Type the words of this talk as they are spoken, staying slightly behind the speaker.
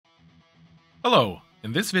Hello,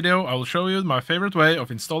 in this video I will show you my favorite way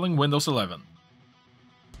of installing Windows 11.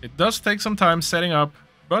 It does take some time setting up,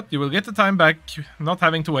 but you will get the time back not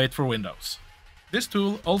having to wait for Windows. This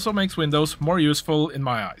tool also makes Windows more useful in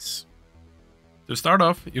my eyes. To start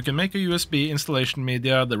off, you can make a USB installation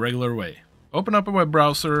media the regular way. Open up a web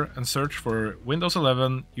browser and search for Windows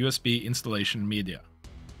 11 USB installation media.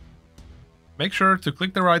 Make sure to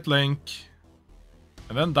click the right link,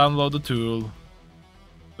 and then download the tool,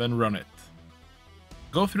 then run it.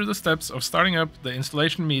 Go through the steps of starting up the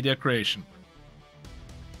installation media creation.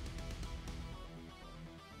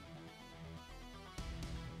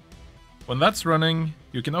 When that's running,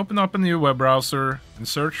 you can open up a new web browser and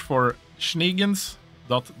search for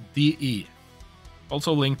schneegens.de,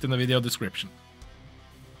 also linked in the video description.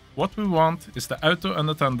 What we want is the auto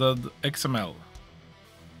unattended XML,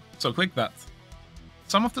 so click that.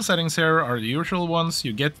 Some of the settings here are the usual ones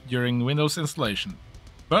you get during Windows installation,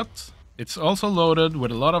 but it's also loaded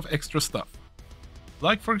with a lot of extra stuff.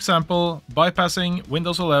 Like for example, bypassing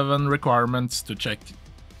Windows 11 requirements to check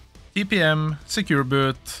TPM, secure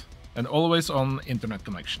boot, and always on internet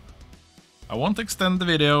connection. I won't extend the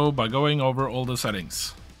video by going over all the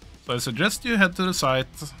settings, so I suggest you head to the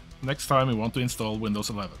site next time you want to install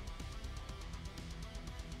Windows 11.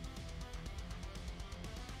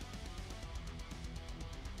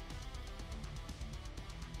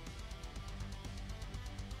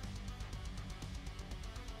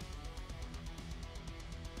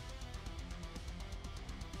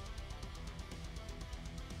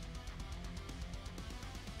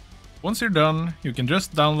 Once you're done, you can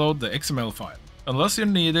just download the XML file, unless you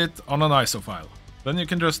need it on an ISO file. Then you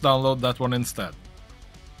can just download that one instead.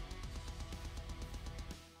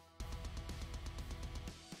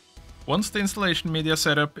 Once the installation media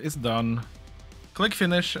setup is done, click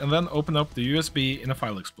Finish and then open up the USB in a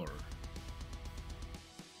file explorer.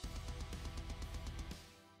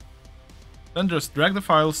 Then just drag the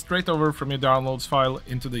file straight over from your downloads file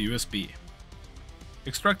into the USB.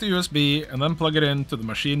 Extract the USB and then plug it into the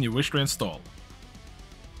machine you wish to install.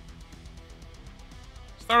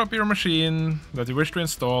 Start up your machine that you wish to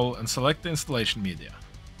install and select the installation media.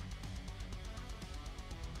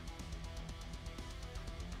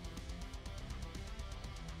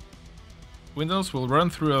 Windows will run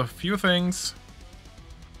through a few things.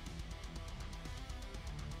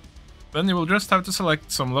 Then you will just have to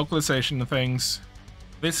select some localization things.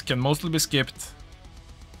 This can mostly be skipped.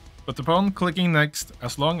 But upon clicking next,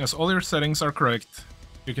 as long as all your settings are correct,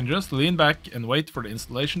 you can just lean back and wait for the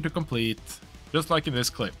installation to complete, just like in this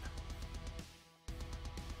clip.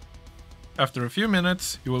 After a few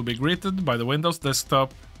minutes, you will be greeted by the Windows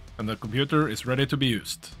desktop and the computer is ready to be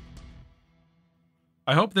used.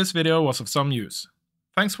 I hope this video was of some use.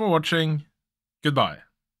 Thanks for watching, goodbye.